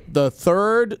way, the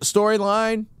third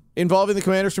storyline involving the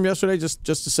Commanders from yesterday, just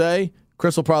to say,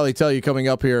 Chris will probably tell you coming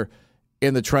up here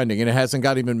in the trending, and it hasn't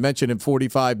got even mentioned in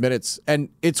 45 minutes. And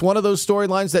it's one of those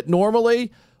storylines that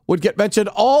normally would get mentioned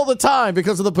all the time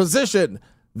because of the position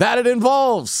that it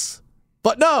involves.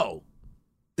 But no,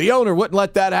 the owner wouldn't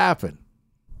let that happen.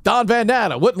 Don Van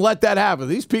Natta wouldn't let that happen.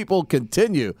 These people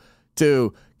continue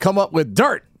to come up with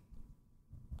dirt.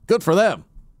 Good for them.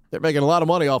 They're making a lot of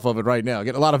money off of it right now.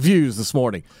 Getting a lot of views this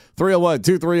morning.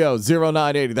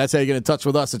 301-230-0980. That's how you get in touch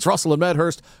with us. It's Russell and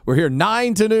Medhurst. We're here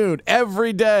 9 to noon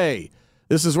every day.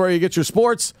 This is where you get your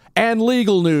sports and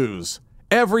legal news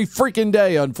every freaking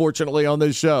day, unfortunately, on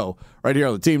this show. Right here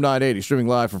on the Team 980, streaming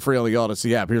live for free on the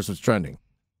Odyssey app. Here's what's trending.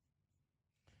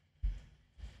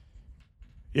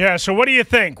 Yeah, so what do you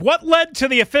think? What led to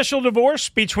the official divorce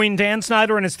between Dan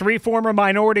Snyder and his 3 former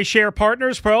minority share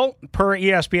partners? Per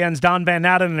ESPN's Don Van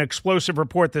Natta in an explosive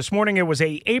report this morning, it was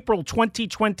a April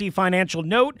 2020 financial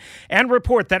note and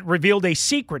report that revealed a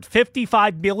secret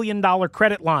 $55 billion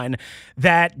credit line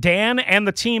that Dan and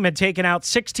the team had taken out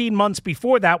 16 months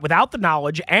before that without the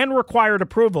knowledge and required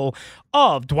approval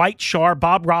of Dwight Schrute,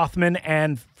 Bob Rothman,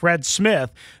 and Fred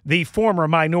Smith, the former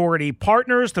minority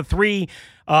partners. The three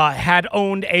had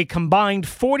owned a combined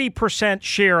 40%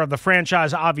 share of the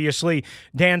franchise. Obviously,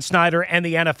 Dan Snyder and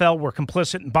the NFL were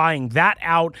complicit in buying that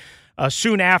out.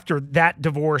 Soon after that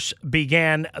divorce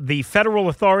began, the federal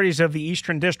authorities of the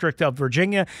Eastern District of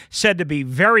Virginia said to be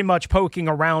very much poking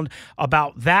around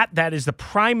about that. That is the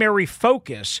primary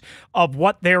focus of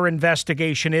what their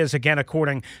investigation is, again,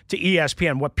 according to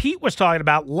ESPN. What Pete was talking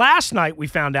about last night, we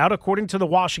found out, according to the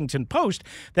Washington Post,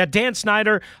 that Dan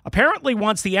Snyder apparently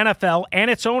wants the NFL and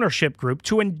its ownership group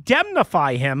to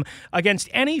indemnify him against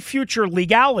any future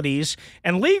legalities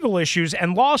and legal issues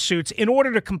and lawsuits in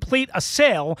order to complete a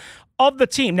sale of the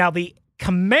team. Now, the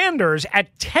Commanders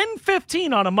at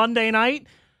 10:15 on a Monday night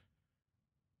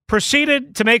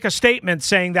proceeded to make a statement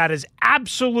saying that is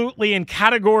absolutely and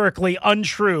categorically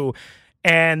untrue,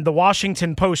 and the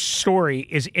Washington Post story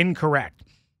is incorrect.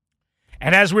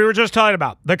 And as we were just talking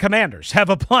about, the Commanders have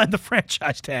applied the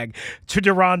franchise tag to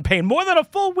Daron Payne more than a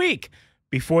full week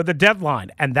before the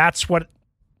deadline, and that's what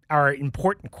our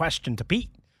important question to Pete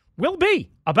will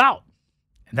be about,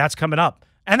 and that's coming up.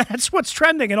 And that's what's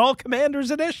trending in All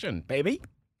Commanders Edition, baby.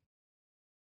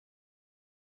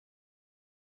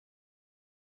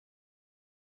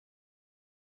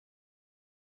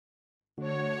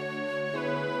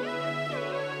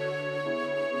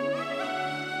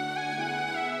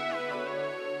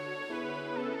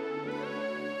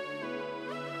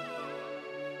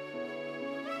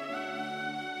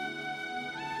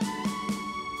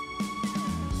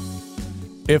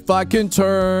 If I can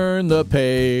turn the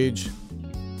page.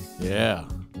 Yeah.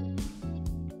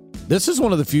 This is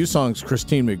one of the few songs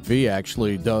Christine McVie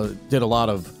actually did a lot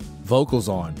of vocals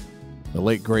on. The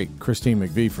late, great Christine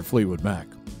McVie for Fleetwood Mac.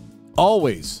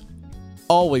 Always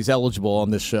eligible on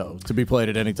this show to be played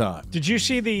at any time. Did you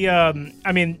see the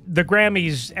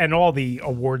Grammys and all the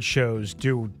award shows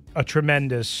do a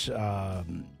tremendous,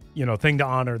 thing to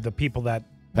honor the people that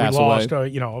Pass we lost,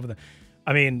 away. over the...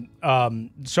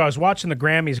 so I was watching the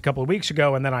Grammys a couple of weeks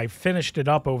ago, and then I finished it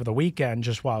up over the weekend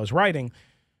just while I was writing.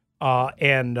 Of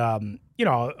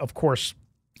course,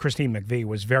 Christine McVie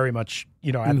was very much,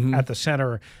 at the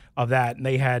center of that. And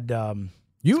they had...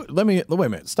 wait a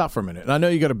minute, stop for a minute. And I know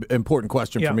you got an important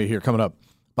question for me here coming up.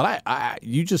 But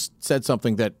you just said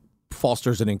something that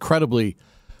fosters an incredibly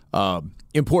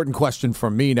important question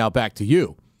from me now back to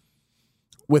you.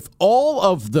 With all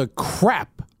of the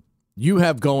crap you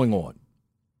have going on,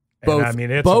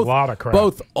 it's a lot of crap.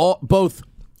 Both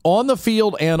on the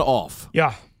field and off.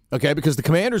 Yeah. Okay, because the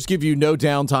Commanders give you no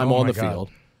downtime on the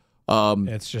field.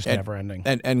 It's just never ending.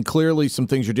 And clearly some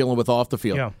things you're dealing with off the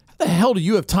field. Yeah. How the hell do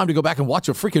you have time to go back and watch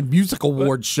a freaking music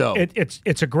awards show?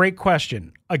 It's a great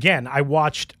question. Again, I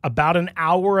watched about an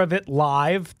hour of it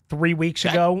live 3 weeks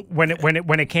ago when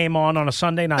it came on a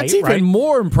Sunday night. That's even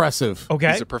more impressive.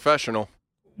 Okay. He's a professional.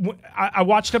 I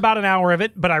watched about an hour of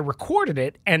it, but I recorded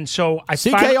it, and so I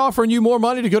CK offering you more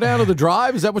money to go down to the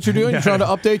drive? Is that what you're doing? You're trying to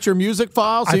update your music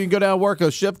file so you can go down and work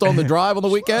a shift on the drive on the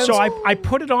weekends? So I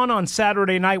put it on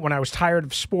Saturday night when I was tired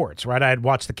of sports, right? I had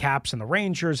watched the Caps and the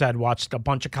Rangers. I had watched a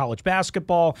bunch of college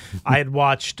basketball. I had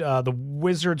watched the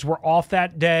Wizards were off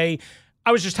that day.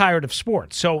 I was just tired of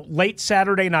sports. So late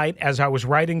Saturday night, as I was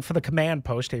writing for the Command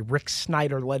Post, a Rick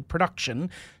Snyder-led production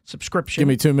subscription. Give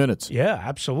me 2 minutes. Yeah,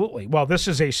 absolutely. Well, this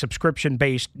is a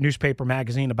subscription-based newspaper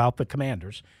magazine about the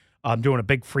Commanders. I'm doing a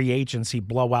big free agency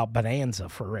blowout bonanza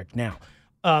for Rick now.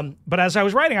 But as I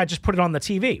was writing, I just put it on the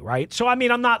TV, right? So, I mean,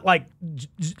 I'm not like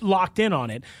locked in on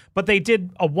it, but they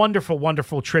did a wonderful,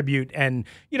 wonderful tribute. And,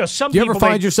 you know, some people. Do you ever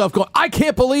find yourself going, I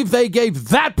can't believe they gave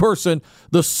that person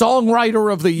the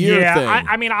songwriter of the year thing?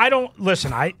 I mean, I don't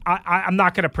listen. I'm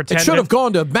not going to pretend it should have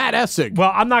gone to Matt Essig.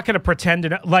 Well, I'm not going to pretend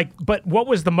to but what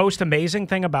was the most amazing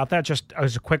thing about that? Just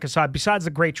as a quick aside, besides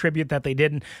the great tribute that they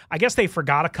did, and I guess they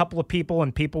forgot a couple of people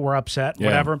and people were upset. Yeah.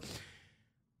 Whatever.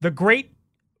 The great.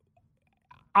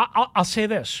 I'll say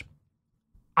this.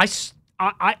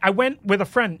 I went with a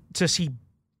friend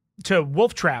to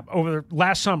Wolf Trap over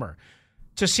last summer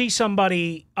to see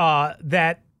somebody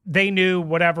that they knew,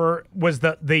 whatever was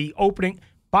the opening.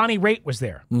 Bonnie Raitt was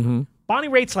there. Mm-hmm. Bonnie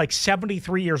Raitt's like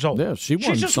 73 years old. Yeah, she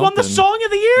just won the Song of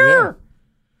the Year. Yeah.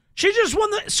 She just won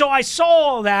the. So I saw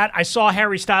all that. I saw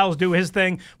Harry Styles do his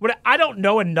thing. I don't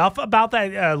know enough about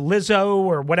that Lizzo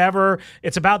or whatever.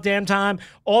 It's about damn time.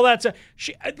 All that's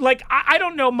I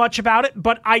don't know much about it,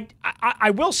 but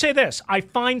I will say this: I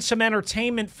find some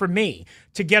entertainment for me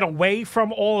to get away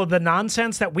from all of the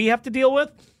nonsense that we have to deal with.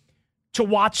 To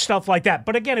watch stuff like that.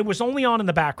 But again, it was only on in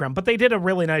the background. But they did a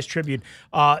really nice tribute,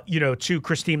 to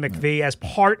Christine McVie as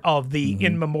part of the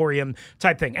in memoriam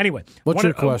type thing. Anyway. What's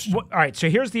your question? All right, so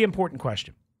here's the important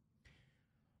question.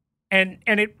 And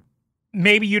it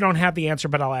maybe you don't have the answer,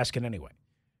 but I'll ask it anyway.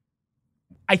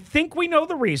 I think we know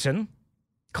the reason.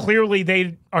 Clearly,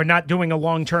 they are not doing a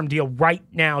long-term deal right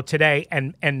now today,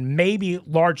 and maybe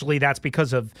largely that's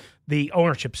because of the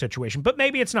ownership situation. But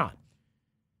maybe it's not.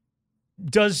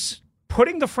 Does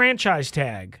putting the franchise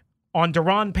tag on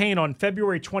Daron Payne on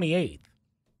February 28th,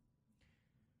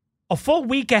 a full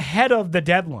week ahead of the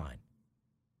deadline,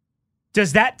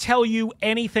 does that tell you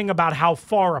anything about how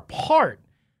far apart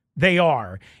they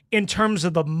are in terms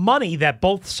of the money that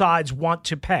both sides want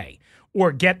to pay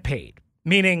or get paid?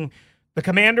 Meaning the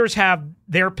Commanders have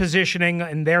their positioning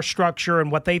and their structure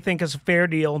and what they think is a fair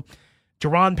deal.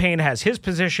 Daron Payne has his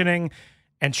positioning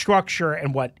and structure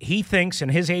and what he thinks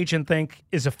and his agent think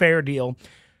is a fair deal.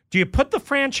 Do you put the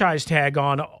franchise tag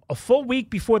on a full week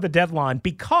before the deadline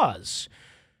because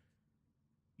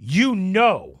you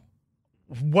know,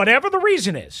 whatever the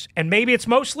reason is, and maybe it's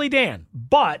mostly Dan,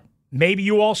 but maybe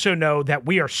you also know that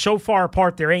we are so far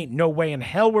apart there ain't no way in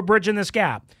hell we're bridging this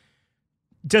gap.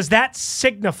 Does that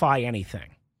signify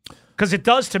anything? Because it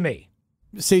does to me.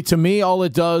 See, to me, all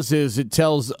it does is it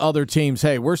tells other teams,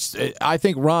 hey, I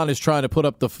think Ron is trying to put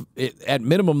up at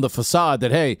minimum the facade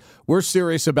that, hey, we're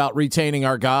serious about retaining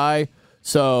our guy,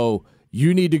 so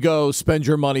you need to go spend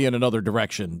your money in another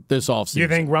direction this offseason. Do you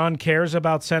think Ron cares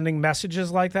about sending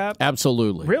messages like that?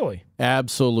 Absolutely. Really?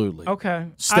 Absolutely. Okay.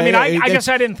 I guess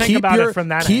I didn't think about it from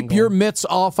that angle. Keep your mitts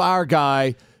off our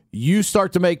guy. You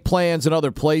start to make plans in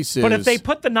other places. But if they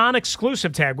put the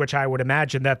non-exclusive tag, which I would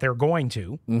imagine that they're going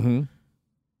to,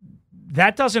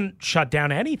 that doesn't shut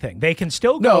down anything. They can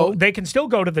still go. No. They can still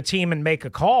go to the team and make a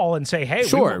call and say, "Hey,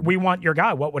 sure. we want your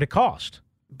guy. What would it cost?"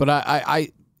 But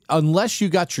I unless you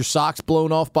got your socks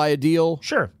blown off by a deal,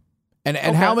 sure. And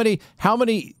okay. how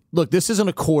many? Look, this isn't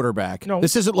a quarterback. No.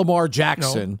 This isn't Lamar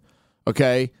Jackson. No.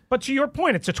 Okay. But to your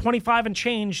point, it's a 25 and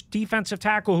change defensive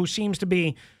tackle who seems to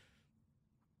be,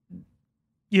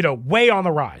 way on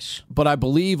the rise. But I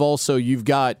believe also you've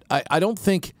got. I don't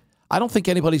think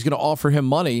anybody's going to offer him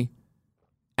money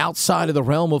outside of the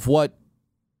realm of what,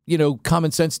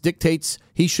 common sense dictates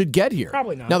he should get here.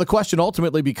 Probably not. Now, the question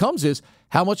ultimately becomes is,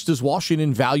 how much does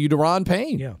Washington value Daron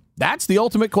Payne? Yeah. That's the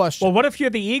ultimate question. Well, what if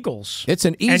you're the Eagles? It's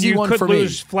an easy one for me. And you could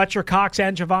lose Fletcher Cox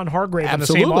and Javon Hargrave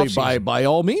Absolutely. in the same offseason. By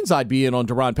all means, I'd be in on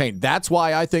Daron Payne. That's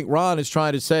why I think Ron is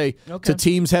trying to say to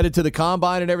teams headed to the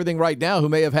combine and everything right now who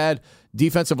may have had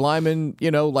defensive linemen,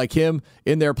 like him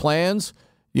in their plans,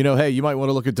 hey, you might want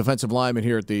to look at defensive linemen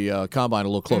here at the combine a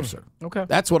little closer. Okay.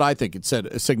 That's what I think it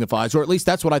signifies, or at least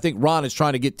that's what I think Ron is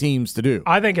trying to get teams to do.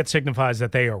 I think it signifies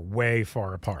that they are way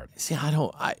far apart. See,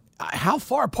 how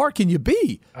far apart can you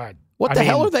be? What the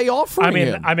hell are they offering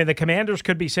him? I mean, the Commanders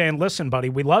could be saying, listen, buddy,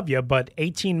 we love you, but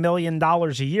 $18 million a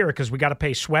year because we got to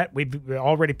pay Sweat. We've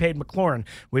already paid McLaurin.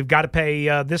 We've got to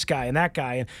pay this guy and that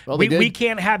guy. And we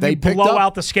can't have you blow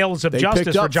out the scales of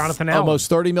justice for Jonathan Allen.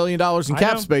 Almost $30 million in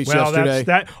cap space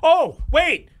yesterday. Oh,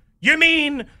 wait. You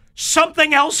mean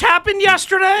something else happened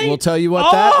yesterday? We'll tell you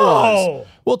what that was.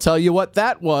 We'll tell you what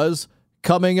that was.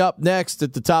 Coming up next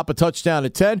at the top of Touchdown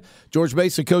at 10, George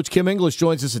Mason coach Kim English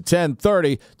joins us at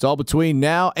 10:30. It's all between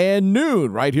now and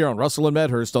noon right here on Russell and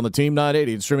Medhurst on the Team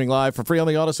 980 and streaming live for free on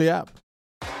the Odyssey app.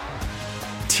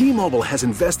 T-Mobile has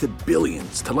invested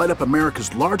billions to light up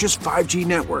America's largest 5G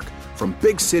network from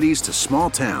big cities to small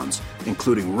towns,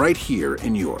 including right here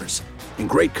in yours. And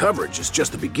great coverage is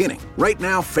just the beginning. Right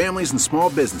now, families and small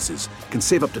businesses can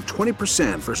save up to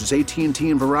 20% versus AT&T and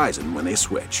Verizon when they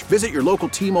switch. Visit your local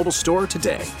T-Mobile store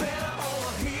today.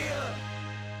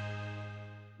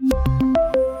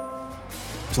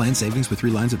 Plan savings with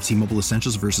 3 lines of T-Mobile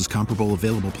Essentials versus comparable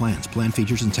available plans. Plan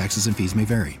features and taxes and fees may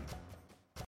vary.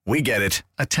 We get it.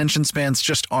 Attention spans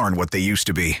just aren't what they used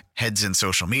to be. Heads in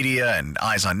social media and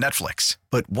eyes on Netflix.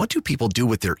 But what do people do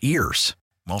with their ears?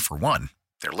 Well, for one,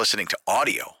 they're listening to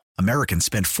audio. Americans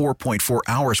spend 4.4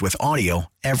 hours with audio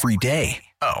every day.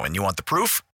 Oh, and you want the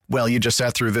proof? Well, you just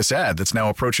sat through this ad that's now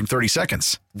approaching 30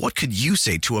 seconds. What could you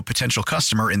say to a potential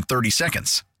customer in 30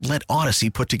 seconds? Let Odyssey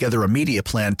put together a media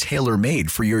plan tailor-made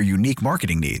for your unique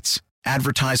marketing needs.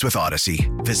 Advertise with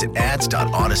Odyssey. Visit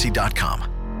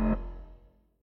ads.odyssey.com.